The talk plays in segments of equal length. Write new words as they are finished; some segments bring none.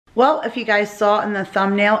Well, if you guys saw in the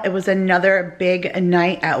thumbnail, it was another big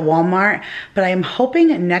night at Walmart, but I am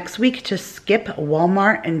hoping next week to skip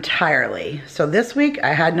Walmart entirely. So this week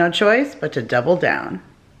I had no choice but to double down.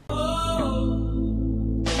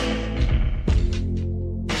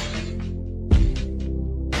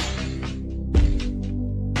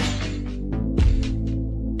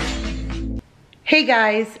 Hey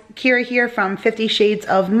guys, Kira here from 50 Shades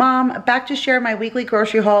of Mom, back to share my weekly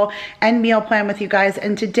grocery haul and meal plan with you guys.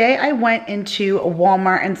 And today I went into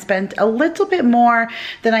Walmart and spent a little bit more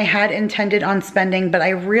than I had intended on spending, but I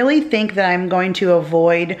really think that I'm going to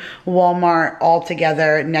avoid Walmart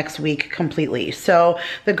altogether next week completely. So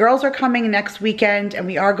the girls are coming next weekend and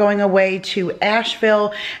we are going away to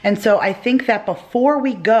Asheville. And so I think that before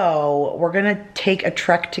we go, we're gonna take a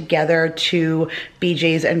trek together to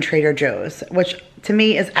BJ's and Trader Joe's, which to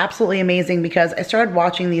me is absolutely amazing because I started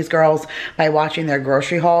watching these girls by watching their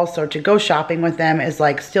grocery hauls. So to go shopping with them is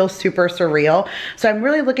like still super surreal. So I'm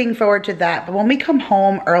really looking forward to that. But when we come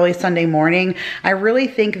home early Sunday morning, I really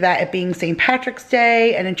think that it being St. Patrick's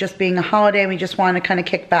Day and it just being a holiday, we just want to kind of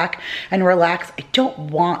kick back and relax. I don't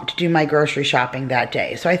want to do my grocery shopping that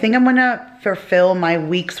day. So I think I'm gonna fulfill my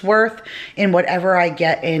week's worth in whatever I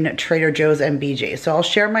get in Trader Joe's and BJ's. So I'll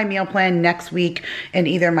share my meal plan next week in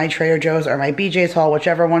either my Trader Joe's or my BJ's haul,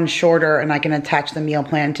 whichever one's shorter, and I can attach the meal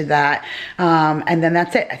plan to that. And then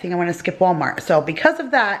that's it. I think I want to skip Walmart. So because of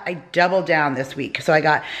that, I doubled down this week. So I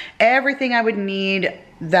got everything I would need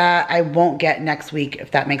that I won't get next week, if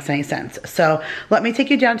that makes any sense. So let me take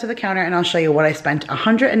you down to the counter and I'll show you what I spent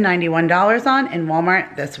 $191 on in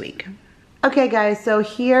Walmart this week. Okay guys, so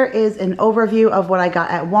here is an overview of what I got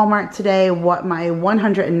at Walmart today, what my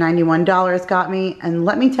 $191 got me, and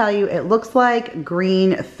let me tell you, it looks like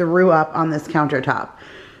green threw up on this countertop.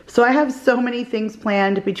 So I have so many things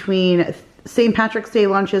planned between St. Patrick's Day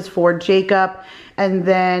lunches for Jacob, and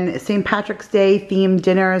then St. Patrick's Day themed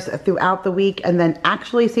dinners throughout the week, and then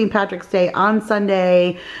actually St. Patrick's Day on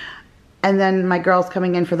Sunday, and then my girls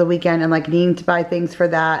coming in for the weekend and like needing to buy things for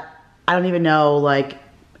that. I don't even know, like,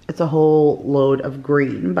 it's a whole load of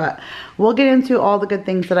green, but we'll get into all the good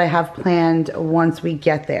things that I have planned once we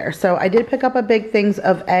get there. So I did pick up a big things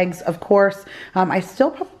of eggs, of course. I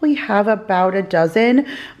still probably have about a dozen,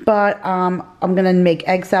 but I'm gonna make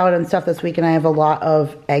egg salad and stuff this week and I have a lot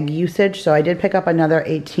of egg usage. So I did pick up another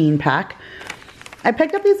 18 pack. I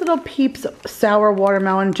picked up these little Peeps sour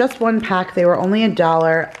watermelon, just one pack. They were only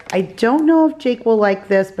 $1. I don't know if Jake will like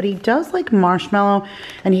this, but he does like marshmallow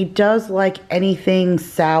and he does like anything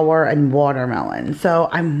sour and watermelon. So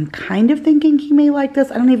I'm kind of thinking he may like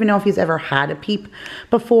this. I don't even know if he's ever had a Peep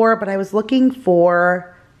before, but I was looking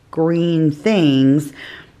for green things.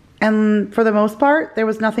 And for the most part, there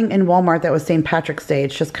was nothing in Walmart that was St. Patrick's Day.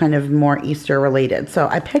 It's just kind of more Easter related. So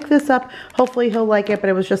I picked this up. Hopefully he'll like it,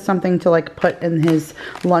 but it was just something to like put in his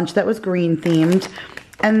lunch that was green themed.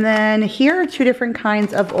 And then here are two different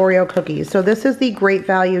kinds of Oreo cookies. So this is the Great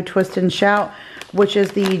Value Twist and Shout, which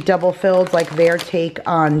is the double filled, like their take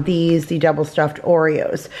on these, the double stuffed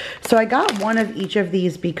Oreos. So I got one of each of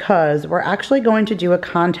these because we're actually going to do a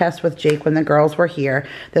contest with Jake when the girls were here.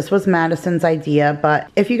 This was Madison's idea,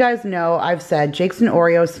 but if you guys know, I've said Jake's an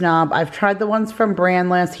Oreo snob. I've tried the ones from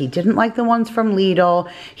Brandless. He didn't like the ones from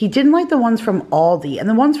Lidl. He didn't like the ones from Aldi, and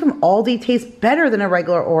the ones from Aldi taste better than a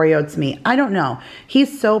regular Oreo to me. I don't know.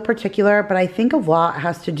 He's so particular, but I think a lot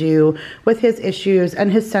has to do with his issues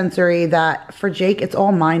and his sensory that for Jake, it's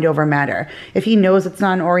all mind over matter. If he knows it's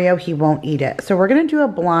not an Oreo, he won't eat it. So we're gonna do a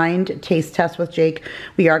blind taste test with Jake.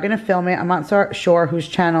 We are gonna film it. I'm not so sure whose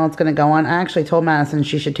channel it's gonna go on. I actually told Madison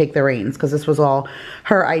she should take the reins because this was all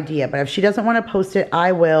her idea. But if she doesn't want to post it,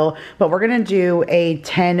 I will. But we're gonna do a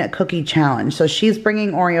 10 cookie challenge. So she's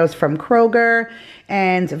bringing Oreos from Kroger,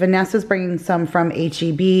 and Vanessa's bringing some from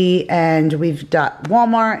HEB, and we've got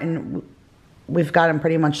Walmart, and we've got them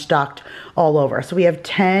pretty much stocked all over. So we have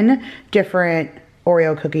 10 different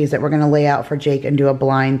Oreo cookies that we're gonna lay out for Jake and do a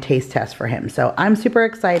blind taste test for him. So I'm super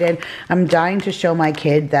excited. I'm dying to show my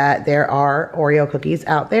kid that there are Oreo cookies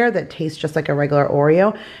out there that taste just like a regular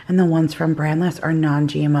Oreo, and the ones from Brandless are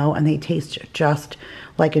non-GMO and they taste just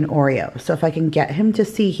like an Oreo. So if I can get him to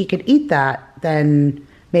see he could eat that, then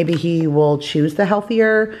maybe he will choose the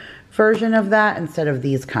healthier version of that instead of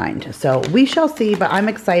these kind. So we shall see, but I'm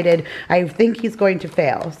excited. I think he's going to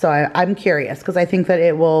fail. So I'm curious because I think that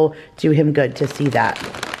it will do him good to see that.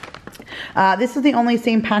 This is the only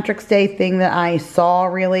St. Patrick's Day thing that I saw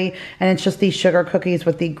really, and it's just these sugar cookies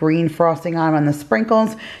with the green frosting on them and the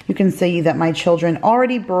sprinkles. You can see that my children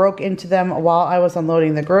already broke into them while I was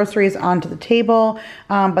unloading the groceries onto the table,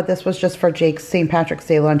 but this was just for Jake's St. Patrick's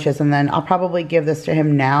Day lunches, and then I'll probably give this to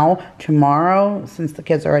him now, tomorrow, since the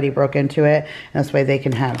kids already broke into it, and this way they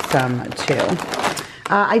can have some too.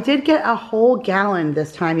 I did get a whole gallon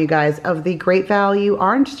this time, you guys, of the Great Value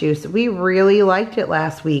orange juice. We really liked it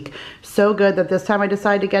last week. So good that this time I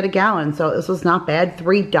decided to get a gallon. So this was not bad.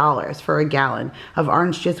 $3 for a gallon of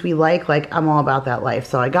orange juice we like. I'm all about that life.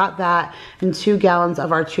 So I got that, and 2 gallons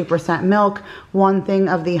of our 2% milk, 1 thing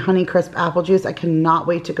of the Honeycrisp apple juice. I cannot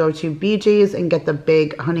wait to go to BJ's and get the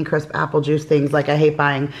big Honeycrisp apple juice things. I hate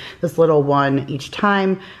buying this little one each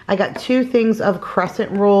time. I got 2 things of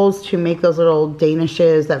crescent rolls to make those little Danishes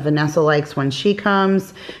that Vanessa likes when she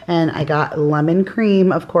comes. And I got lemon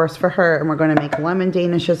cream, of course, for her. And we're going to make lemon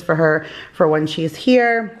Danishes for her for when she's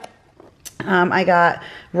here. I got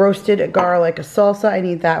roasted garlic salsa. I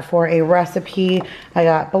need that for a recipe. I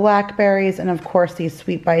got blackberries, and of course these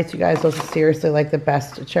sweet bites. You guys, those are seriously like the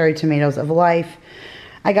best cherry tomatoes of life.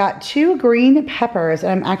 I got 2 green peppers,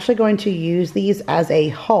 and I'm actually going to use these as a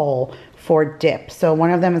whole for dip. So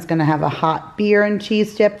one of them is going to have a hot beer and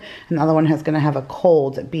cheese dip, and the other one is going to have a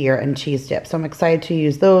cold beer and cheese dip. So I'm excited to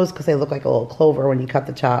use those because they look like a little clover when you cut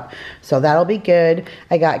the top. So that'll be good.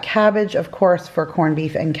 I got cabbage, of course, for corned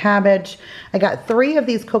beef and cabbage. I got 3 of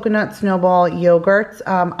these coconut snowball yogurts.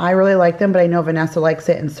 I really like them, but I know Vanessa likes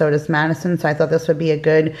it, and so does Madison. So I thought this would be a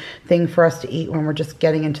good thing for us to eat when we're just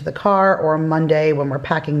getting into the car, or Monday when we're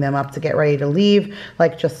packing them up to get ready to leave,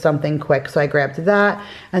 like just something quick. So I grabbed that,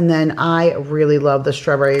 and then I really love the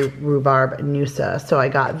strawberry rhubarb Noosa, so I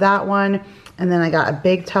got that one. And then I got a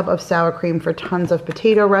big tub of sour cream for tons of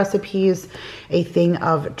potato recipes, a thing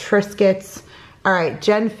of Triscuits. All right,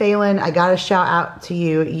 Jen Phelan, I got a shout out to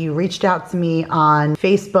you. You reached out to me on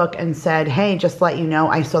Facebook and said, hey, just to let you know,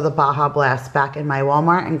 I saw the Baja Blast back in my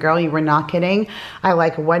Walmart. And girl, you were not kidding. I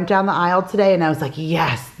went down the aisle today and I was like,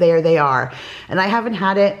 yes, there they are. And I haven't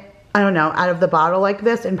had it, I don't know, out of the bottle like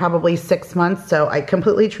this in probably 6 months. So I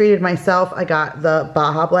completely treated myself. I got the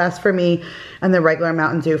Baja Blast for me and the regular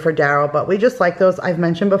Mountain Dew for Daryl, but we just like those. I've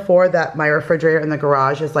mentioned before that my refrigerator in the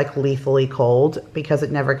garage is lethally cold because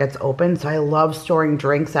it never gets open. So I love storing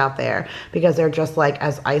drinks out there because they're just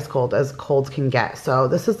as ice cold as colds can get. So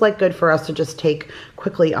this is good for us to just take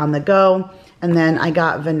quickly on the go. And then I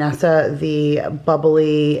got Vanessa the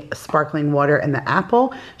bubbly sparkling water and the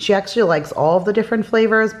apple. She actually likes all of the different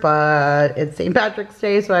flavors, but it's St. Patrick's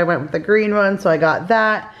Day, so I went with the green one, so I got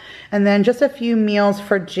that. And then just a few meals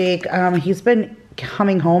for Jake. He's been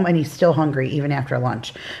coming home and he's still hungry even after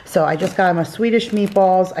lunch. So I just got him a Swedish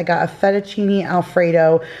meatballs. I got a fettuccine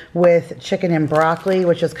Alfredo with chicken and broccoli,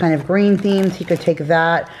 which is kind of green themed. He could take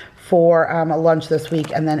that for lunch this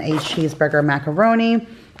week, and then a cheeseburger macaroni.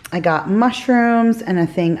 I got mushrooms and a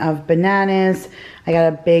thing of bananas. I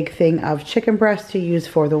got a big thing of chicken breast to use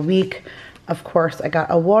for the week. Of course, I got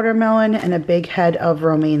a watermelon and a big head of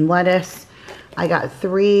romaine lettuce. I got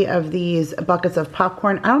 3 of these buckets of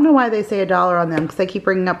popcorn. I don't know why they say $1 on them because they keep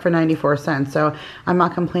bringing up for 94 cents. So I'm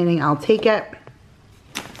not complaining. I'll take it.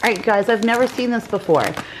 All right, guys, I've never seen this before.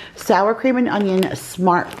 Sour cream and onion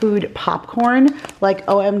smart food popcorn.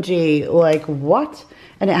 OMG, what?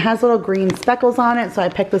 And it has little green speckles on it, so I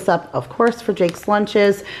picked this up, of course, for Jake's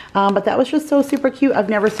lunches. But that was just so super cute. I've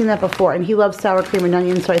never seen that before, and he loves sour cream and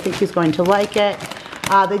onion, so I think he's going to like it.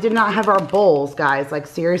 They did not have our bowls, guys.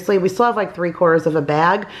 Seriously, we still have 3/4 of a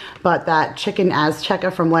bag, but that chicken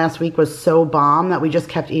azteca from last week was so bomb that we just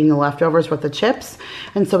kept eating the leftovers with the chips.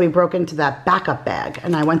 And so we broke into that backup bag,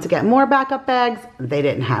 and I went to get more backup bags. They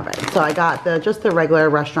didn't have it. So I got just the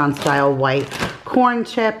regular restaurant style white corn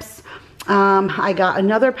chips. I got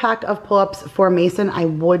another pack of pull-ups for Mason. I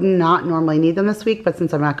would not normally need them this week, but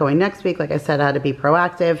since I'm not going next week, like I said, I had to be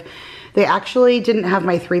proactive. They actually didn't have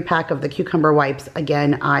my 3-pack of the cucumber wipes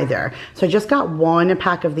again either. So I just got 1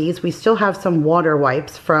 pack of these. We still have some water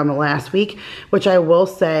wipes from last week, which I will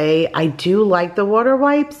say I do like the water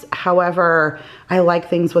wipes. However, I like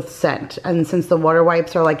things with scent. And since the water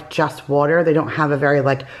wipes are just water, they don't have a very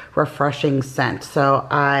refreshing scent. So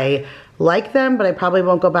I like them, but I probably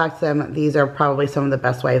won't go back to them. These are probably some of the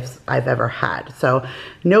best wipes I've ever had. So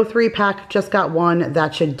no 3-pack, just got 1.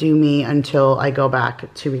 That should do me until I go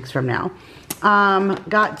back 2 weeks from now.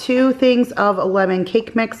 Got 2 things of lemon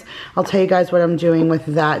cake mix. I'll tell you guys what I'm doing with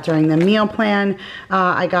that during the meal plan.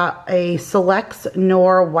 I got a Selects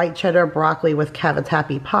Knorr white cheddar broccoli with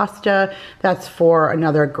cavatappi pasta. That's for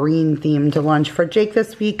another green themed lunch for Jake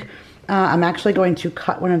this week. I'm actually going to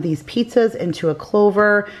cut one of these pizzas into a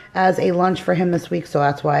clover as a lunch for him this week, so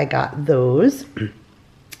that's why I got those.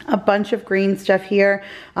 A bunch of green stuff here,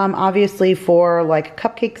 obviously for like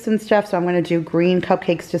cupcakes and stuff. So I'm going to do green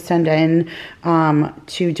cupcakes to send in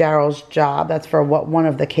to Daryl's job. That's for what one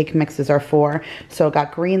of the cake mixes are for. So I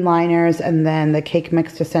got green liners and then the cake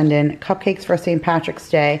mix to send in cupcakes for St. Patrick's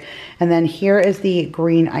Day. And then here is the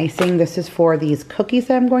green icing. This is for these cookies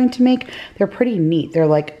that I'm going to make. They're pretty neat. They're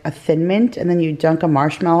like a Thin Mint, and then you dunk a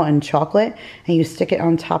marshmallow in chocolate and you stick it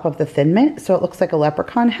on top of the Thin Mint. So it looks like a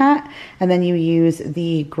leprechaun hat. And then you use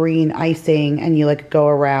the green icing and you like go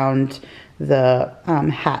around the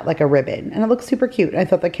hat like a ribbon, and it looks super cute. I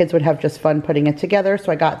thought the kids would have just fun putting it together,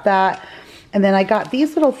 so I got that. And then I got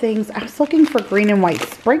these little things. I was looking for green and white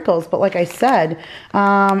sprinkles, but like I said,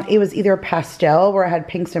 it was either pastel where it had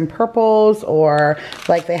pinks and purples, or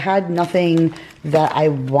like they had nothing that I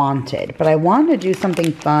wanted. But I wanted to do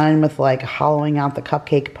something fun with like hollowing out the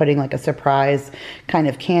cupcake, putting like a surprise kind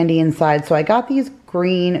of candy inside. So I got these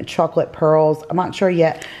green chocolate pearls. I'm not sure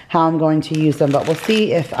yet how I'm going to use them, but we'll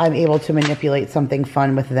see if I'm able to manipulate something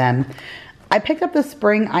fun with them. I picked up the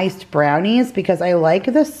spring iced brownies because I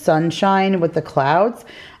like the sunshine with the clouds.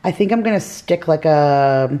 I think I'm going to stick like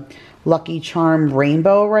a Lucky Charm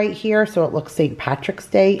rainbow right here so it looks St. Patrick's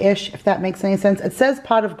Day-ish, if that makes any sense. It says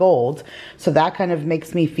pot of gold, so that kind of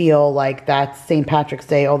makes me feel like that's St. Patrick's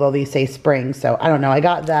Day, although these say spring. So I don't know. I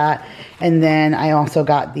got that. And then I also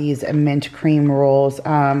got these mint cream rolls.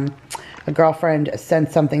 A girlfriend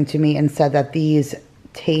sent something to me and said that these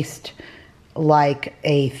taste like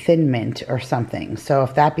a Thin Mint or something. So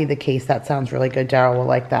if that be the case, that sounds really good. Daryl will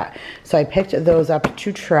like that. So I picked those up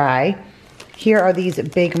to try. Here are these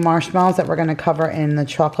big marshmallows that we're going to cover in the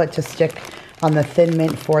chocolate to stick on the Thin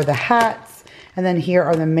Mint for the hats. And then here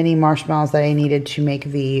are the mini marshmallows that I needed to make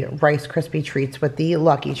the Rice Krispie treats with the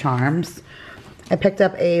Lucky Charms. I picked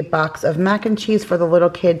up a box of mac and cheese for the little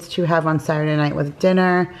kids to have on Saturday night with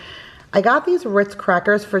dinner. I got these Ritz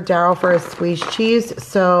crackers for Daryl for his squeezed cheese.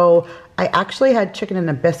 So I actually had chicken and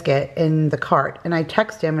a biscuit in the cart, and I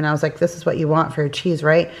texted him and I was like, this is what you want for your cheese,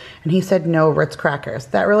 right? And he said no, Ritz crackers.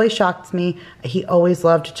 That really shocked me. He always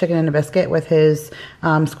loved chicken and a biscuit with his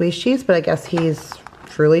squeezed cheese, but I guess he's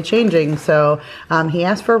truly changing. So he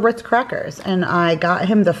asked for Ritz crackers, and I got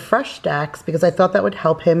him the fresh stacks because I thought that would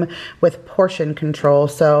help him with portion control.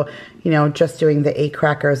 So, you know, just doing the 8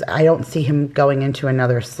 crackers, I don't see him going into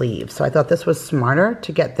another sleeve. So I thought this was smarter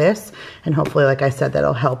to get this, and hopefully, like I said,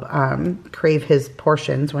 that'll help crave his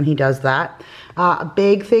portions when he does that. A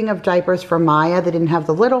big thing of diapers for Maya. They didn't have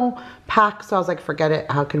the little pack, so I was like, forget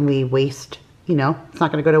it. How can we waste? You know, it's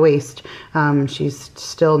not going to go to waste. She's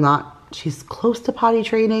still not. She's close to potty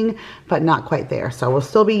training, but not quite there. So we'll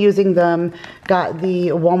still be using them. Got the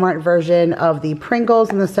Walmart version of the Pringles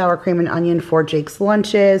and the sour cream and onion for Jake's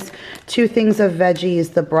lunches. 2 things of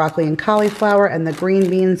veggies, the broccoli and cauliflower and the green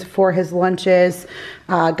beans for his lunches.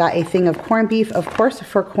 Got a thing of corned beef, of course,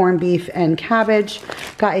 for corned beef and cabbage.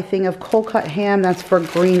 Got a thing of cold cut ham. That's for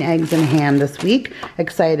green eggs and ham this week.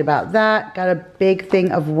 Excited about that. Got a big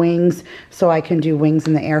thing of wings so I can do wings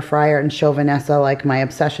in the air fryer and show Vanessa like my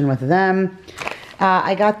obsession with them.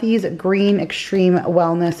 I got these green extreme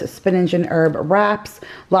wellness spinach and herb wraps.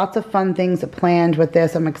 Lots of fun things planned with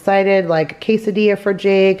this. I'm excited, like quesadilla for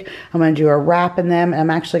Jake. I'm going to do a wrap in them. And I'm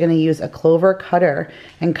actually going to use a clover cutter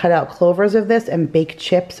and cut out clovers of this and bake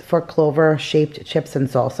chips for clover shaped chips and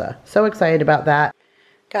salsa. So excited about that.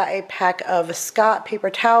 Got a pack of Scott paper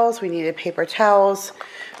towels. We needed paper towels.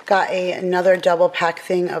 Got another double pack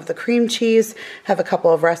thing of the cream cheese. Have a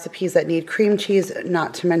couple of recipes that need cream cheese,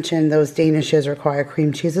 not to mention those Danishes require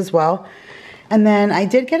cream cheese as well. And then I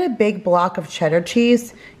did get a big block of cheddar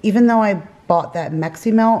cheese. Even though I bought that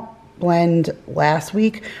Mexi-Melt blend last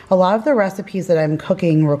week, a lot of the recipes that I'm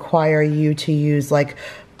cooking require you to use like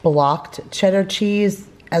blocked cheddar cheese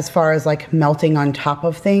as far as like melting on top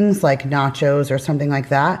of things like nachos or something like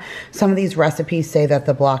that. Some of these recipes say that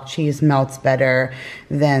the block cheese melts better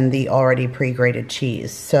than the already pre-grated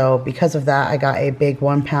cheese. So because of that, I got a big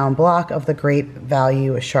 1 pound block of the Great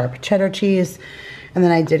Value sharp cheddar cheese. And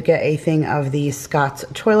then I did get a thing of the Scott's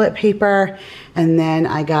toilet paper. And then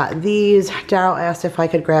I got these. Daryl asked if I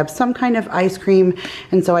could grab some kind of ice cream.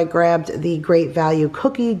 And so I grabbed the Great Value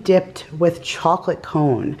cookie dipped with chocolate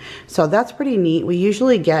cone. So that's pretty neat. We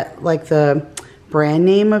usually get like the brand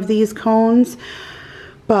name of these cones,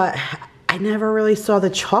 but I never really saw the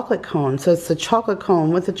chocolate cone. So it's the chocolate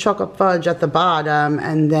cone with the chocolate fudge at the bottom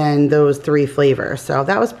and then those 3 flavors. So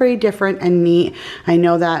that was pretty different and neat. I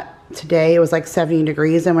know that today it was like 70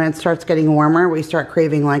 degrees, and when it starts getting warmer, we start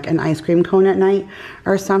craving like an ice cream cone at night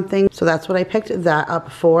or something. So that's what I picked that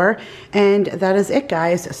up for. And that is it,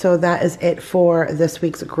 guys. So that is it for this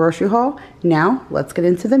week's grocery haul. Now let's get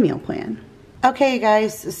into the meal plan. Okay,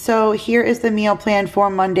 guys, so here is the meal plan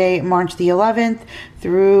for Monday, March the 11th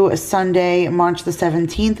through Sunday, March the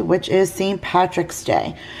 17th, which is St. Patrick's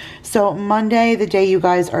Day. So Monday, the day you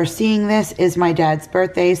guys are seeing this, is my dad's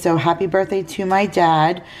birthday. So happy birthday to my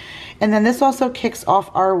dad. And then this also kicks off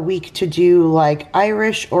our week to do like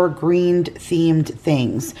Irish or green themed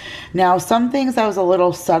things. Now, some things I was a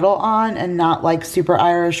little subtle on and not like super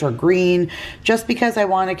Irish or green, just because I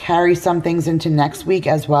want to carry some things into next week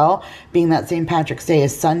as well, being that St. Patrick's Day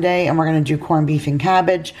is Sunday and we're going to do corned beef and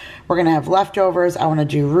cabbage. We're going to have leftovers. I want to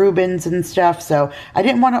do Reubens and stuff. So I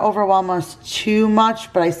didn't want to overwhelm us too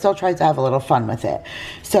much, but I still tried to have a little fun with it.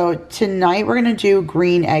 So tonight we're going to do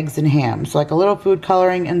green eggs and ham. So like a little food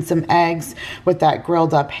coloring and some eggs with that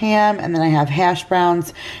grilled up ham. And then I have hash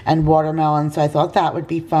browns and watermelon. So I thought that would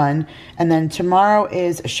be fun. And then tomorrow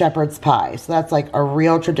is shepherd's pie. So that's like a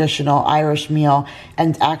real traditional Irish meal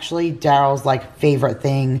and actually Daryl's like favorite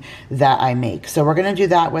thing that I make. So we're going to do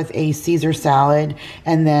that with a Caesar salad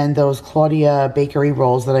and then those Claudia bakery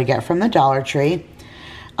rolls that I get from the Dollar Tree.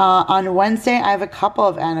 On Wednesday, I have a couple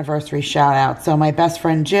of anniversary shout outs. So my best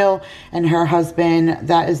friend Jill and her husband,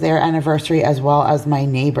 that is their anniversary, as well as my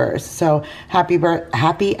neighbors. So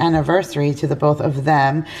happy anniversary to the both of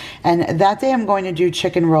them. And that day I'm going to do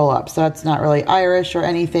chicken roll-ups. So it's not really Irish or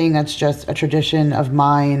anything. That's just a tradition of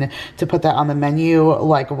mine to put that on the menu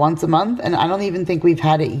like once a month. And I don't even think we've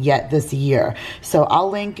had it yet this year. So I'll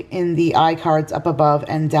link in the iCards up above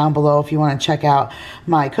and down below if you want to check out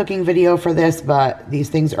my cooking video for this. But these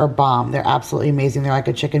things are bomb. They're absolutely amazing. They're like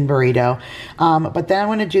a chicken burrito. But then I'm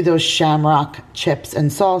going to do those shamrock chips and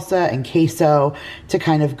salsa and queso to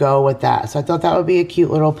kind of go with that. So I thought that would be a cute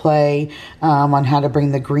little play on how to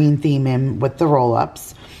bring the green theme in with the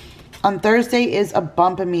roll-ups. On Thursday is a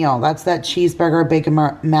bump meal. That's that cheeseburger bacon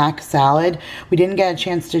mac salad. We didn't get a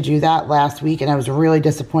chance to do that last week, and I was really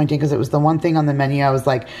disappointed because it was the one thing on the menu I was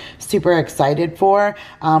like super excited for.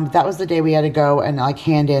 That was the day we had to go and like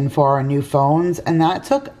hand in for our new phones, and that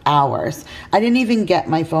took hours. I didn't even get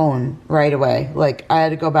my phone right away. Like I had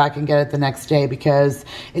to go back and get it the next day because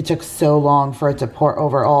it took so long for it to port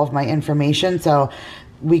over all of my information. So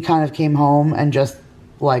we kind of came home and just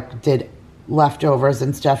like did leftovers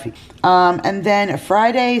and stuff. And then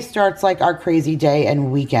Friday starts like our crazy day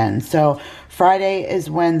and weekend. So Friday is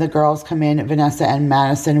when the girls come in. Vanessa and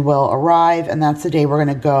Madison will arrive, and that's the day we're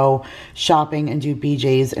going to go shopping and do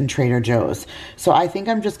BJ's and Trader Joe's. So I think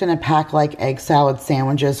I'm just going to pack like egg salad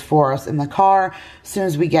sandwiches for us in the car. As soon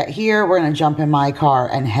as we get here, we're going to jump in my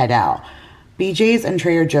car and head out. BJ's and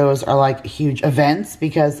Trader Joe's are like huge events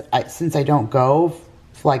because since I don't go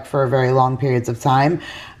like for very long periods of time,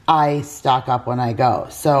 I stock up when I go.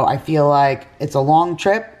 So I feel like it's a long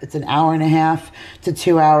trip. It's an hour and a half to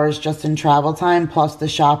 2 hours just in travel time, plus the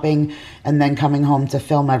shopping and then coming home to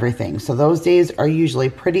film everything. So those days are usually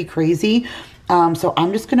pretty crazy. So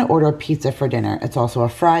I'm just going to order a pizza for dinner. It's also a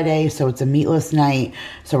Friday, so it's a meatless night.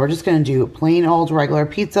 So we're just going to do plain old regular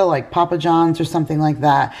pizza like Papa John's or something like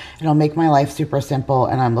that. It'll make my life super simple,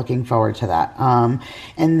 and I'm looking forward to that.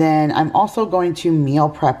 And then I'm also going to meal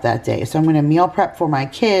prep that day. So I'm going to meal prep for my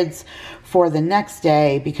kids for the next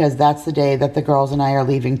day because that's the day that the girls and I are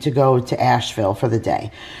leaving to go to Asheville for the day.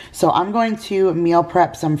 So I'm going to meal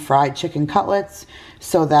prep some fried chicken cutlets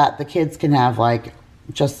so that the kids can have like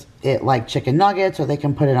just it like chicken nuggets, or they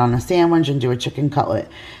can put it on a sandwich and do a chicken cutlet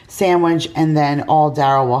sandwich. And then all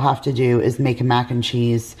Daryl will have to do is make a mac and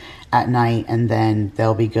cheese at night, and then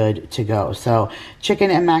they'll be good to go. So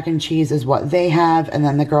chicken and mac and cheese is what they have, and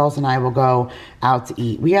then the girls and I will go out to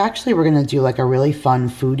eat. We're going to do like a really fun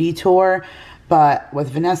foodie tour, but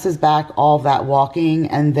with Vanessa's back, all of that walking,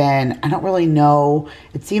 and then I don't really know,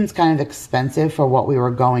 it seems kind of expensive for what we were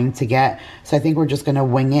going to get. So I think we're just going to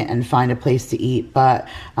wing it and find a place to eat. But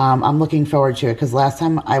I'm looking forward to it because last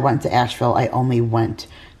time I went to Asheville, I only went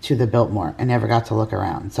to the Biltmore and never got to look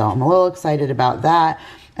around. So I'm a little excited about that.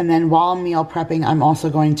 And then while I'm meal prepping, I'm also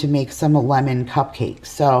going to make some lemon cupcakes.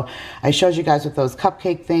 So I showed you guys with those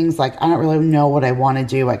cupcake things, like I don't really know what I want to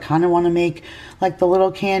do. I kind of want to make like the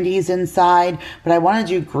little candies inside, but I want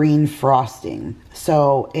to do green frosting.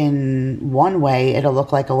 So in one way, it'll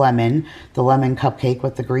look like a lemon, the lemon cupcake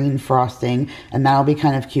with the green frosting, and that'll be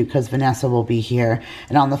kind of cute because Vanessa will be here.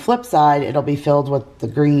 And on the flip side, it'll be filled with the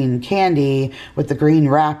green candy with the green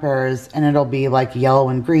wrappers, and it'll be like yellow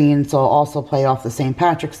and green. So I'll also play off the St.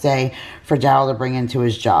 Patrick's Day for Daryl to bring into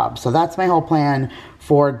his job. So that's my whole plan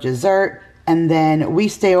for dessert. and then we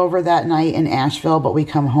stay over that night in Asheville, but we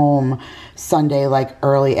come home Sunday like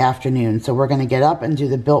early afternoon. So we're going to get up and do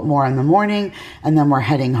the Biltmore in the morning, and then we're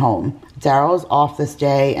heading home. Daryl's off this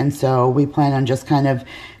day, and so we plan on just kind of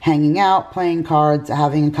hanging out, playing cards,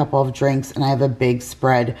 having a couple of drinks, and I have a big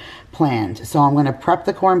spread planned. So I'm going to prep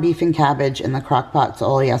the corned beef and cabbage in the crock pot, so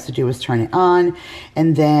all he has to do is turn it on,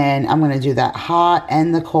 and then I'm going to do that hot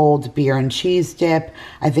and the cold beer and cheese dip.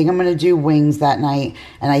 I think I'm going to do wings that night,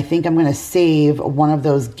 and I think I'm going to save one of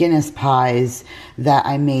those Guinness pies that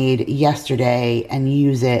I made yesterday and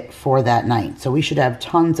use it for that night. So we should have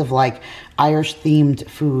tons of like Irish themed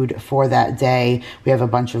food for that day. We have a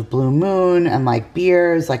bunch of Blue Moon and like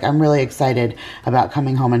beers. Like, I'm really excited about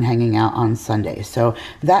coming home and hanging out on Sunday. So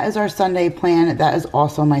that is our Sunday plan. That is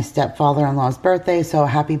also my stepfather-in-law's birthday. So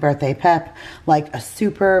happy birthday, Pep. Like a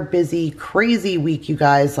super busy, crazy week, you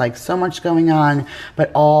guys. Like so much going on,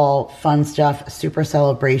 but all fun stuff, super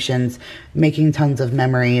celebrations, making tons of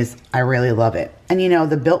memories. I really love it. And you know,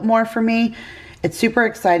 the Biltmore for me, it's super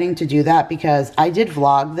exciting to do that because I did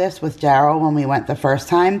vlog this with Daryl when we went the first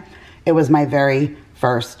time. It was my very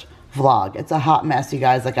first vlog. It's a hot mess, you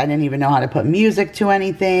guys. Like, I didn't even know how to put music to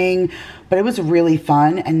anything, but it was really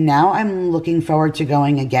fun. And now I'm looking forward to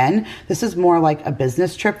going again. This is more like a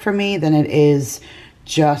business trip for me than it is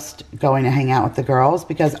just going to hang out with the girls,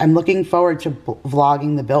 because I'm looking forward to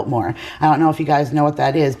vlogging the Biltmore. I don't know if you guys know what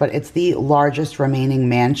that is, but it's the largest remaining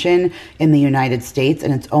mansion in the United States,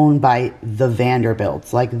 and it's owned by the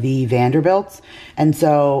Vanderbilts, like the Vanderbilts. And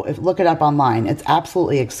so if look it up online, it's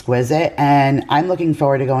absolutely exquisite, and I'm looking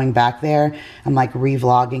forward to going back there and like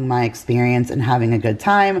revlogging my experience and having a good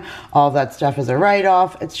time. All that stuff is a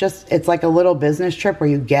write-off. It's like a little business trip where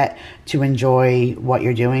you get to enjoy what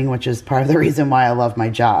you're doing, which is part of the reason why I love my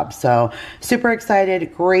job. So super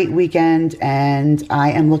excited, great weekend, and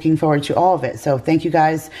I am looking forward to all of it. So thank you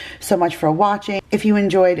guys so much for watching. If you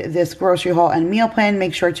enjoyed this grocery haul and meal plan,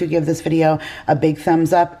 make sure to give this video a big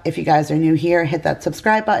thumbs up. If you guys are new here, hit that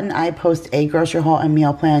subscribe button. I post a grocery haul and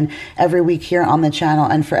meal plan every week here on the channel.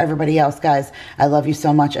 And for everybody else, guys, I love you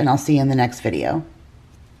so much, and I'll see you in the next video.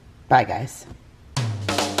 Bye, guys.